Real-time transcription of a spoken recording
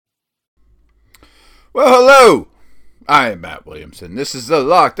Well, hello. I am Matt Williamson. This is the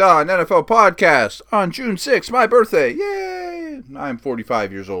Locked On NFL podcast on June 6th, my birthday. Yay! I'm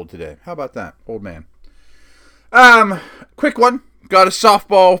 45 years old today. How about that, old man? Quick one. Got a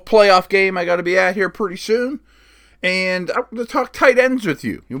softball playoff game I got to be at here pretty soon. And I'm going to talk tight ends with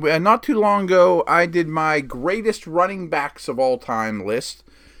you. Not too long ago, I did my greatest running backs of all time list.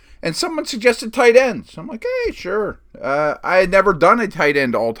 And someone suggested tight ends. I'm like, hey, sure. I had never done a tight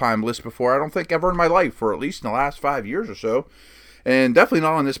end all-time list before. I don't think ever in my life, for at least in the last 5 years or so. And definitely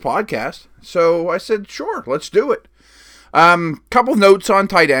not on this podcast. So I said, sure, let's do it. Couple notes on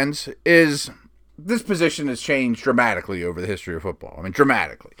tight ends is this position has changed dramatically over the history of football. I mean,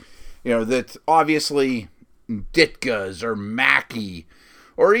 dramatically. You know, that obviously Ditka's or Mackey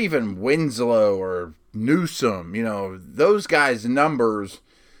or even Winslow or Newsome, you know, those guys' numbers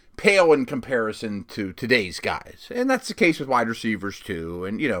pale in comparison to today's guys. And that's the case with wide receivers too.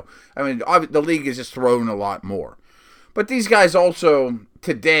 And, you know, I mean, the league is just thrown a lot more. But these guys also,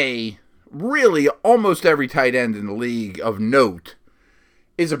 today, really almost every tight end in the league of note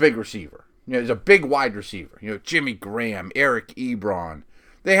is a big receiver. You know, is a big wide receiver. You know, Jimmy Graham, Eric Ebron.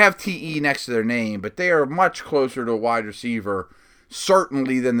 They have TE next to their name, but they are much closer to a wide receiver,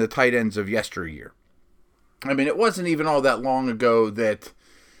 certainly, than the tight ends of yesteryear. I mean, it wasn't even all that long ago that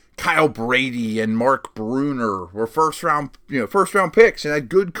Kyle Brady and Mark Bruner were first round picks and had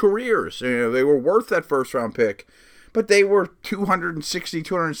good careers. You know, they were worth that first round pick, but they were 260,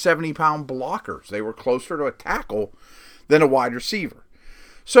 270 pound blockers. They were closer to a tackle than a wide receiver.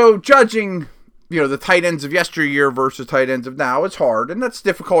 So judging, you know, the tight ends of yesteryear versus tight ends of now, it's hard, and that's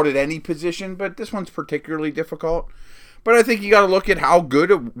difficult at any position, but this one's particularly difficult. But I think you got to look at how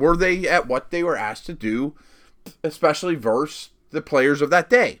good were they at what they were asked to do, especially versus the players of that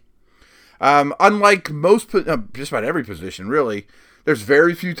day. Unlike just about every position, really, there's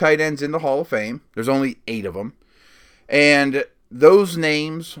very few tight ends in the Hall of Fame. There's only 8 of them. And those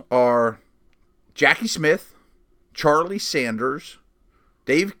names are Jackie Smith, Charlie Sanders,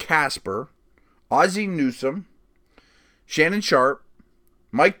 Dave Casper, Ozzie Newsome, Shannon Sharpe,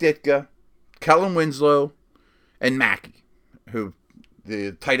 Mike Ditka, Kellen Winslow, and Mackey, who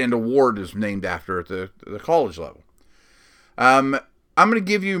the tight end award is named after at the college level. I'm going to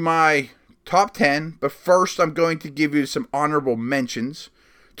give you my top 10, but first I'm going to give you some honorable mentions.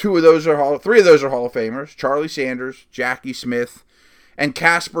 3 of those are Hall of Famers, Charlie Sanders, Jackie Smith, and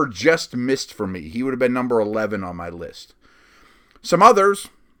Casper just missed for me. He would have been number 11 on my list. Some others,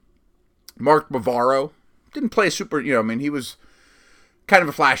 Mark Bavaro, didn't play he was kind of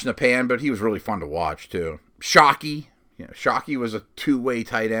a flash in the pan, but he was really fun to watch too. Shockey, Shockey was a two-way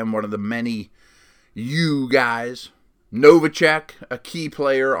tight end, one of the many guys. Novacek, a key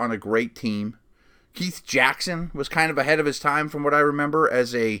player on a great team. Keith Jackson was kind of ahead of his time from what I remember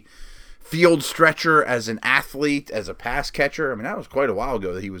as a field stretcher, as an athlete, as a pass catcher. I mean, that was quite a while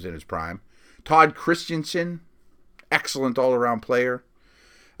ago that he was in his prime. Todd Christensen, excellent all-around player.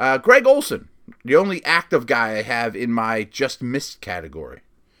 Greg Olsen, the only active guy I have in my just missed category.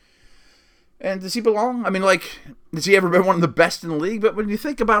 And does he belong? I mean, has he ever been one of the best in the league? But when you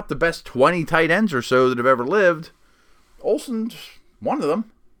think about the best 20 tight ends or so that have ever lived, Olsen's one of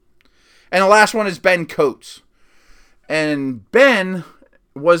them. And the last one is Ben Coates. And Ben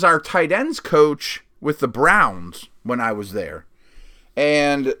was our tight ends coach with the Browns when I was there.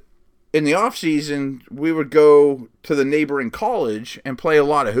 And in the offseason, we would go to the neighboring college and play a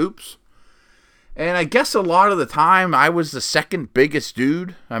lot of hoops. And I guess a lot of the time, I was the second biggest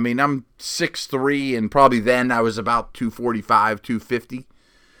dude. I mean, I'm 6'3", and probably then I was about 245, 250.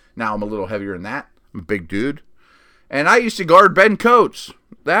 Now I'm a little heavier than that. I'm a big dude. And I used to guard Ben Coates.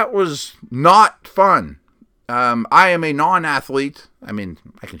 That was not fun. I am a non-athlete. I mean,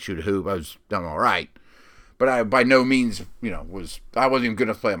 I can shoot a hoop. I was done all right. But I by no means, I wasn't even good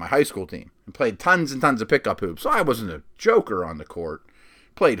enough to play on my high school team. I played tons and tons of pickup hoops. So I wasn't a joker on the court.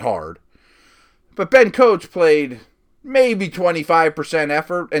 Played hard. But Ben Coates played maybe 25%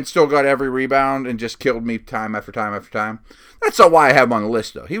 effort and still got every rebound and just killed me time after time after time. That's not why I have him on the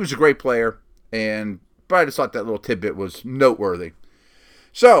list, though. He was a great player, but I just thought that little tidbit was noteworthy.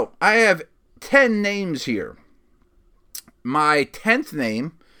 So, I have 10 names here. My 10th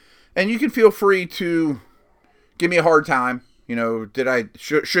name, and you can feel free to give me a hard time.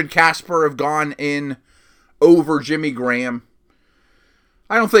 Should Casper have gone in over Jimmy Graham?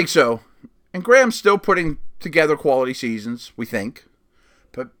 I don't think so. And Graham's still putting together quality seasons, we think.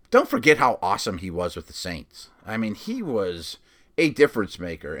 But don't forget how awesome he was with the Saints. I mean, he was a difference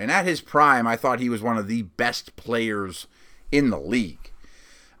maker. And at his prime, I thought he was one of the best players in the league.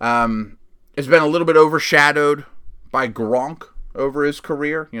 It's been a little bit overshadowed by Gronk, over his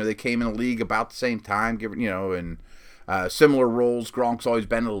career. They came in the league about the same time, and similar roles. Gronk's always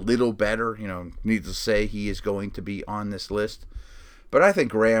been a little better. Needless to say, he is going to be on this list. But I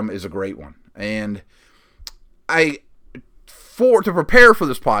think Graham is a great one. And to prepare for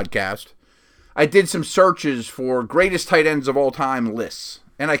this podcast, I did some searches for greatest tight ends of all time lists.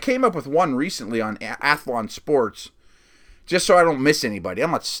 And I came up with one recently on Athlon Sports, just so I don't miss anybody.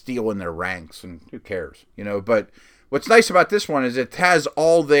 I'm not stealing their ranks, and who cares, But what's nice about this one is it has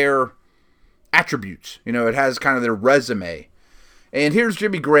all their attributes. It has kind of their resume. And here's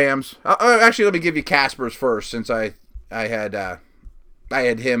Jimmy Graham's. Actually, let me give you Casper's first, since I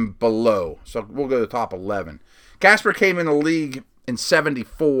had him below. So we'll go to the top 11. Casper came in the league in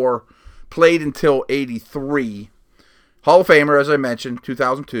 74, played until 83. Hall of Famer, as I mentioned,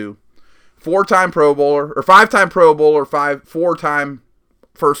 2002. Five-time Pro Bowler, 4-time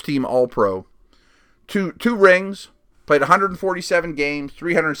first-team All-Pro. Two rings, played 147 games,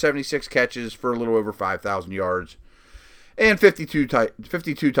 376 catches for a little over 5,000 yards, and 52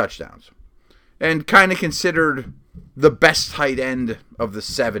 touchdowns. And kind of considered the best tight end of the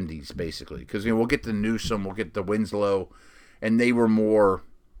 70s, basically. Because we'll get to Newsom, we'll get to Winslow, and they were more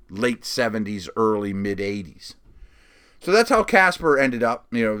late 70s, early mid-80s. So that's how Casper ended up.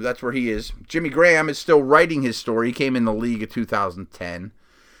 That's where he is. Jimmy Graham is still writing his story. He came in the league in 2010.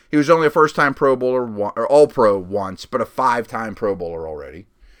 He was only a first-time Pro Bowler, or All-Pro once, but a 5-time Pro Bowler already.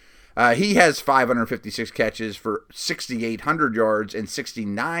 He has 556 catches for 6,800 yards and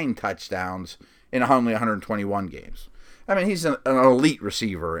 69 touchdowns in only 121 games. I mean, he's an elite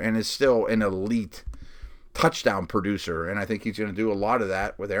receiver and is still an elite touchdown producer, and I think he's going to do a lot of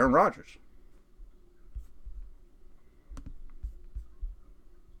that with Aaron Rodgers.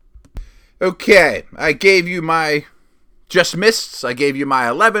 Okay, I gave you my just missed. I gave you my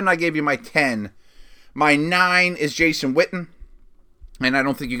 11. I gave you my 10. My 9 is Jason Witten. And I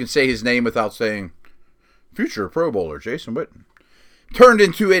don't think you can say his name without saying future Pro Bowler Jason Witten. Turned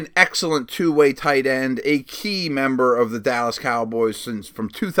into an excellent two-way tight end, a key member of the Dallas Cowboys from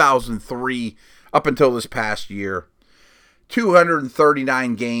 2003 up until this past year.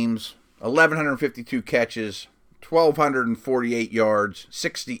 239 games, 1,152 catches, 1,248 yards,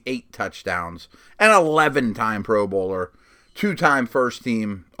 68 touchdowns, an 11-time Pro Bowler, 2-time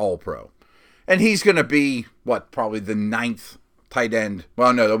first-team All-Pro. And he's going to be, probably the 9th tight end.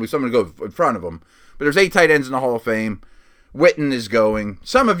 Well, no, there'll be someone to go in front of him. But there's 8 tight ends in the Hall of Fame. Witten is going.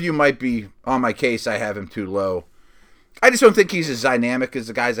 Some of you might be on my case. I have him too low. I just don't think he's as dynamic as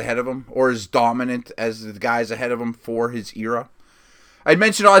the guys ahead of him or as dominant as the guys ahead of him for his era. I'd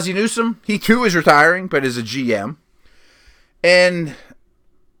mentioned Ozzie Newsome. He too is retiring, but is a GM. And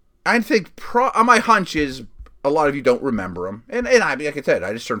I think my hunch is a lot of you don't remember him. And like I said,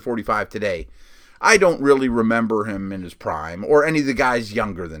 I just turned 45 today. I don't really remember him in his prime or any of the guys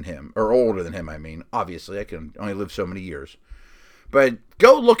younger than him or older than him, I mean. Obviously, I can only live so many years. But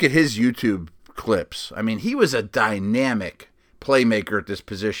go look at his YouTube clips. I mean, he was a dynamic playmaker at this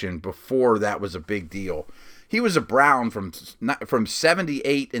position before that was a big deal. He was a Brown from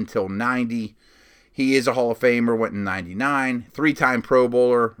 78 until 90. He is a Hall of Famer, went in 99. 3-time Pro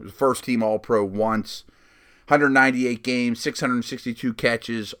Bowler, first-team All-Pro once. 198 games, 662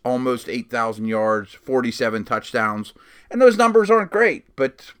 catches, almost 8,000 yards, 47 touchdowns. And those numbers aren't great,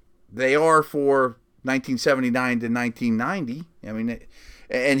 but they are for 1979 to 1990. I mean,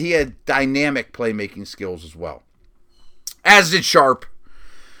 and he had dynamic playmaking skills as well. As did Sharp.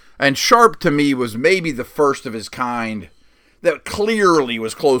 And Sharp, to me, was maybe the first of his kind that clearly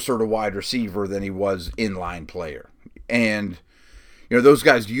was closer to wide receiver than he was inline player. And, those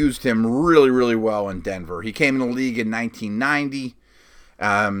guys used him really, really well in Denver. He came in the league in 1990,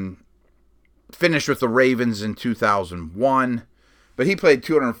 finished with the Ravens in 2001. But he played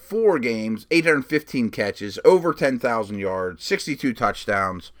 204 games, 815 catches, over 10,000 yards, 62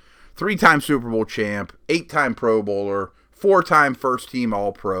 touchdowns, 3-time Super Bowl champ, 8-time Pro Bowler, 4-time first-team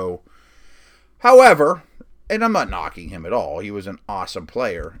All-Pro. However, and I'm not knocking him at all, he was an awesome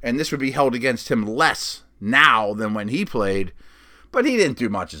player, and this would be held against him less now than when he played, but he didn't do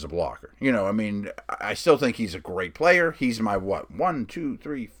much as a blocker. I still think he's a great player. He's my, 1, 2,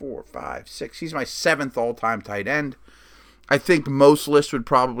 3, 4, 5, 6. He's my 7th all-time tight end. I think most lists would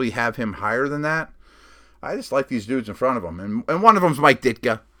probably have him higher than that. I just like these dudes in front of him. And one of them's Mike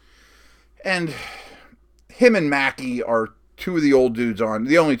Ditka. And him and Mackey are two of the old dudes on,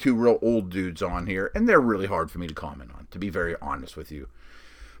 the only two real old dudes on here. And they're really hard for me to comment on, to be very honest with you.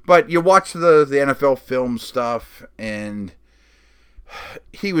 But you watch the NFL film stuff, and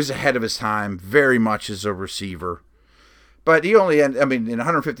he was ahead of his time very much as a receiver. But he only had, in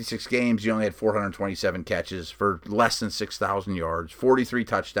 156 games, he only had 427 catches for less than 6,000 yards, 43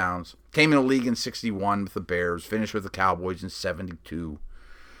 touchdowns. Came in the league in 61 with the Bears, finished with the Cowboys in 72.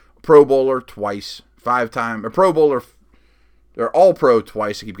 Pro Bowler twice, 5-time, a Pro Bowler, or All-Pro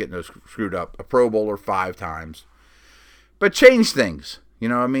twice, I keep getting those screwed up, a Pro Bowler 5 times. But changed things.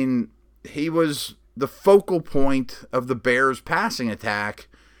 He was the focal point of the Bears' passing attack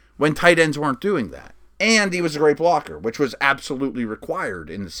when tight ends weren't doing that. And he was a great blocker, which was absolutely required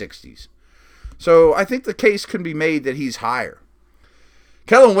in the 60s. So I think the case can be made that he's higher.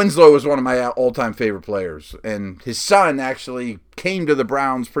 Kellen Winslow was one of my all-time favorite players, and his son actually came to the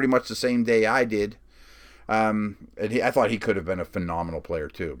Browns pretty much the same day I did. And I thought he could have been a phenomenal player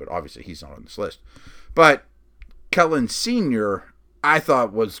too, but obviously he's not on this list. But Kellen Sr., I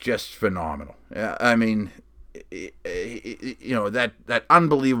thought was just phenomenal. That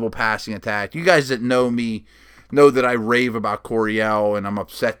unbelievable passing attack. You guys that know me know that I rave about Coryell, and I'm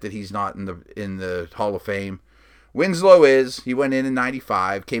upset that he's not in the Hall of Fame. Winslow is. He went in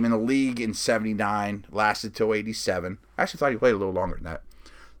 95, came in the league in 79, lasted till 87. I actually thought he played a little longer than that.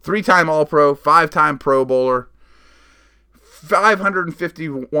 3-time All-Pro, 5-time Pro Bowler,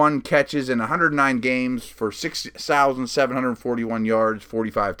 551 catches in 109 games for 6,741 yards,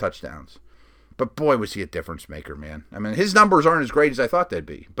 45 touchdowns. But boy, was he a difference maker, man. His numbers aren't as great as I thought they'd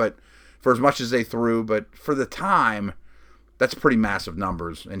be, but for as much as they threw, but for the time, that's pretty massive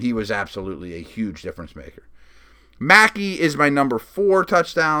numbers, and he was absolutely a huge difference maker. Mackey is my number 4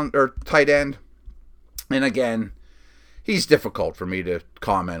 touchdown or tight end, and again, he's difficult for me to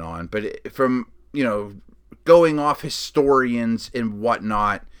comment on, but from going off historians and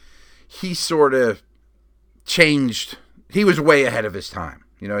whatnot, he sort of changed. He was way ahead of his time.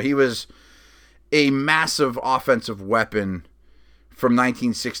 He was a massive offensive weapon from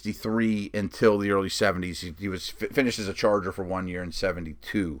 1963 until the early 70s. He was finished as a Charger for 1 year in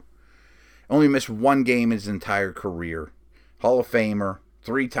 72. Only missed 1 game in his entire career. Hall of Famer,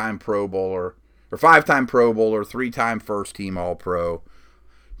 3-time Pro Bowler, or 5-time Pro Bowler, 3-time first-team All-Pro.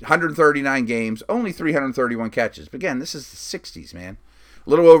 139 games, only 331 catches. But again, this is the 60s, man. A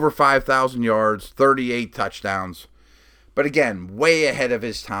little over 5,000 yards, 38 touchdowns. But again, way ahead of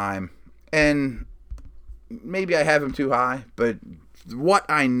his time. And maybe I have him too high, but what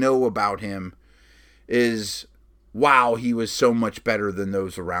I know about him is, wow, he was so much better than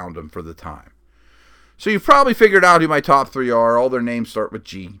those around him for the time. So you've probably figured out who my top 3 are. All their names start with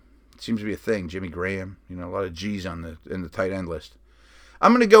G. It seems to be a thing. Jimmy Graham, a lot of G's in the tight end list.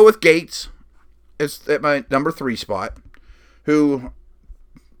 I'm going to go with Gates. It's at my number 3 spot, who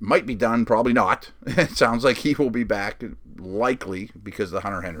might be done, probably not. It sounds like he will be back, likely, because of the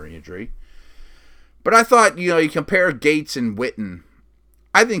Hunter Henry injury. But I thought, you compare Gates and Witten.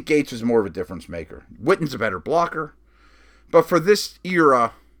 I think Gates was more of a difference maker. Witten's a better blocker. But for this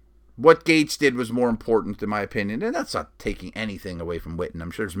era, what Gates did was more important, in my opinion. And that's not taking anything away from Witten.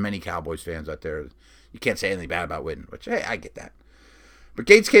 I'm sure there's many Cowboys fans out there. You can't say anything bad about Witten, which, hey, I get that. But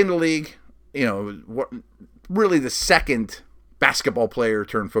Gates came to the league, really the second basketball player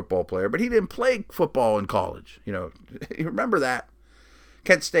turned football player. But he didn't play football in college. You remember that.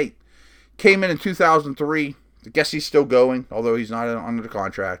 Kent State. Came in 2003. I guess he's still going, although he's not under the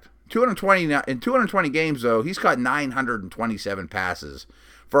contract. 220 games, though, he's caught 927 passes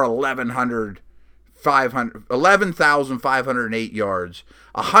for 11,508 yards,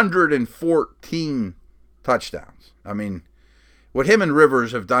 114 touchdowns. What him and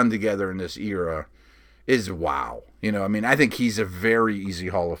Rivers have done together in this era is wow. I think he's a very easy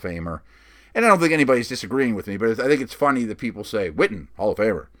Hall of Famer. And I don't think anybody's disagreeing with me, but I think it's funny that people say, Witten, Hall of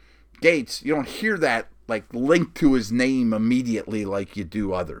Famer. Gates, you don't hear that linked to his name immediately like you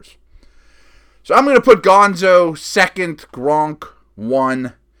do others. So I'm going to put Gonzo second, Gronk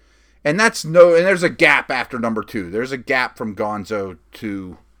 1, and there's a gap after number 2. There's a gap from Gonzo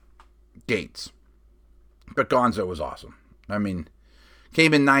to Gates. But Gonzo was awesome.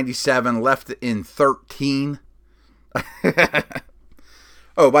 Came in 97, left in 13.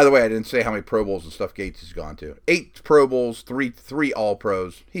 Oh, by the way, I didn't say how many Pro Bowls and stuff Gates has gone to. 8 Pro Bowls, 3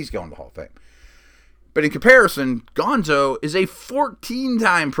 All-Pros. He's going to Hall of Fame. But in comparison, Gonzo is a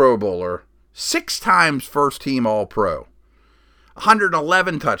 14-time Pro Bowler, 6 times first-team All-Pro,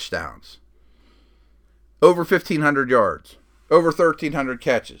 111 touchdowns, over 1,500 yards, over 1,300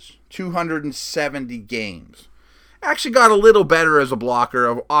 catches, 270 games. Actually got a little better as a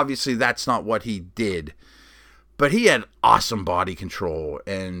blocker. Obviously, that's not what he did. But he had awesome body control,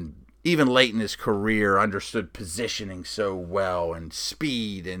 and even late in his career understood positioning so well and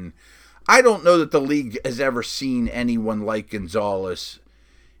speed. And I don't know that the league has ever seen anyone like Gonzalez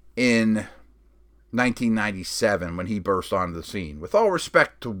in 1997 when he burst onto the scene. With all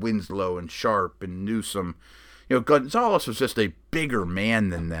respect to Winslow and Sharp and Newsome, Gonzalez was just a bigger man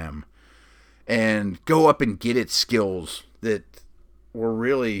than them. And go up and get it skills that were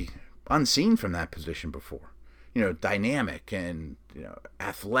really unseen from that position before. Dynamic and,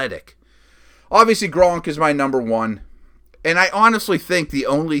 athletic. Obviously, Gronk is my number one. And I honestly think the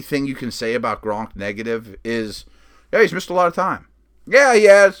only thing you can say about Gronk negative is, he's missed a lot of time. Yeah, he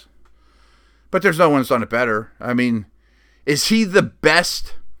has. But there's no one that's done it better. I mean, is he the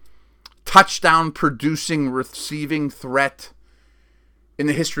best touchdown-producing receiving threat in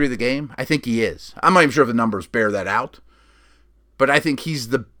the history of the game? I think he is. I'm not even sure if the numbers bear that out. But I think he's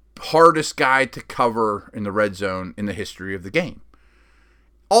the hardest guy to cover in the red zone in the history of the game.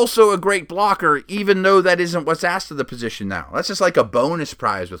 Also a great blocker, even though that isn't what's asked of the position now. That's just like a bonus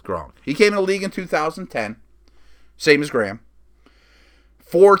prize with Gronk. He came in the league in 2010, same as Graham.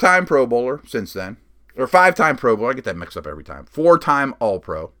 4-time Pro Bowler since then. Or 5-time Pro Bowler. I get that mixed up every time. 4-time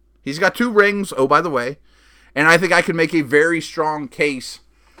All-Pro. He's got 2 rings, oh, by the way. And I think I can make a very strong case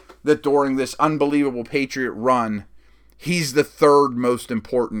that during this unbelievable Patriot run, he's the third most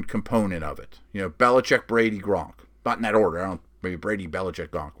important component of it. Belichick, Brady, Gronk. Not in that order. Maybe Brady, Belichick,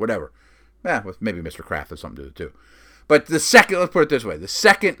 Gronk, whatever. With maybe Mr. Kraft has something to do with it too. But the second, let's put it this way, the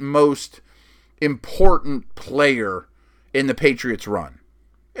second most important player in the Patriots run.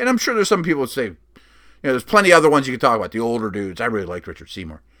 And I'm sure there's some people that say, there's plenty of other ones you can talk about, the older dudes. I really liked Richard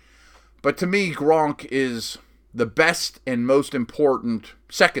Seymour. But to me, Gronk is the best and most important,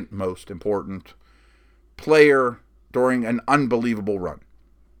 second most important player during an unbelievable run.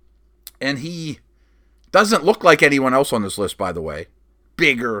 And he doesn't look like anyone else on this list, by the way.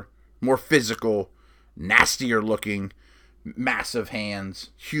 Bigger, more physical, nastier looking, massive hands,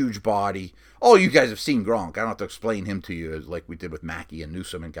 huge body. Oh, you guys have seen Gronk. I don't have to explain him to you like we did with Mackey and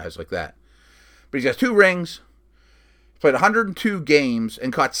Newsome and guys like that. But he's got 2 rings, played 102 games,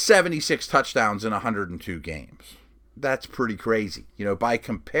 and caught 76 touchdowns in 102 games. That's pretty crazy. By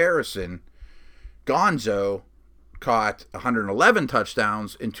comparison, Gonzo caught 111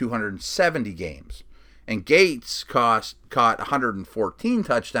 touchdowns in 270 games. And Gates caught 114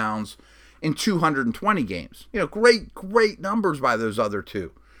 touchdowns in 220 games. Great numbers by those other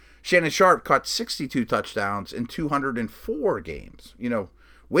two. Shannon Sharp caught 62 touchdowns in 204 games.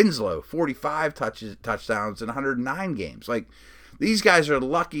 Winslow, 45 touchdowns in 109 games. Like, these guys are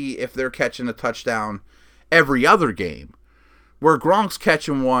lucky if they're catching a touchdown every other game, where Gronk's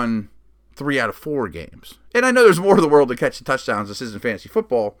catching one 3 out of 4 games. And I know there's more of the world to catch the touchdowns. This isn't fantasy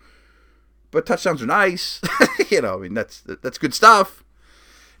football. But touchdowns are nice. That's good stuff.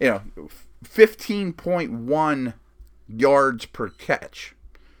 15.1 yards per catch.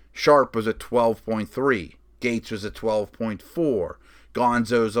 Sharp was at 12.3. Gates was at 12.4.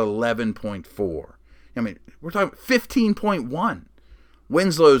 Gonzo's 11.4. We're talking 15.1.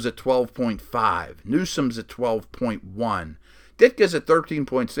 Winslow's at 12.5. Newsome's at 12.1. Ditka's at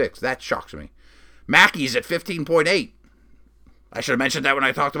 13.6. That shocks me. Mackey's at 15.8. I should have mentioned that when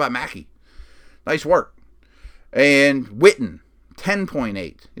I talked about Mackey. Nice work. And Witten,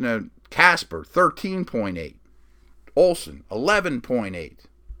 10.8. Casper, 13.8. Olsen, 11.8.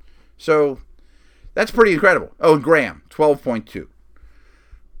 So that's pretty incredible. Oh, and Graham, 12.2.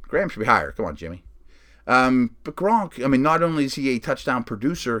 Graham should be higher. Come on, Jimmy. But Gronk, not only is he a touchdown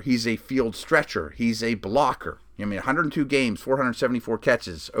producer, he's a field stretcher. He's a blocker. 102 games, 474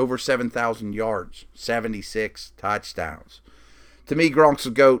 catches, over 7,000 yards, 76 touchdowns. To me, Gronk's a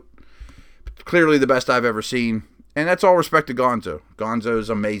GOAT. Clearly the best I've ever seen. And that's all respect to Gonzo. Gonzo's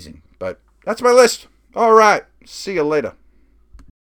amazing. But that's my list. All right. See you later.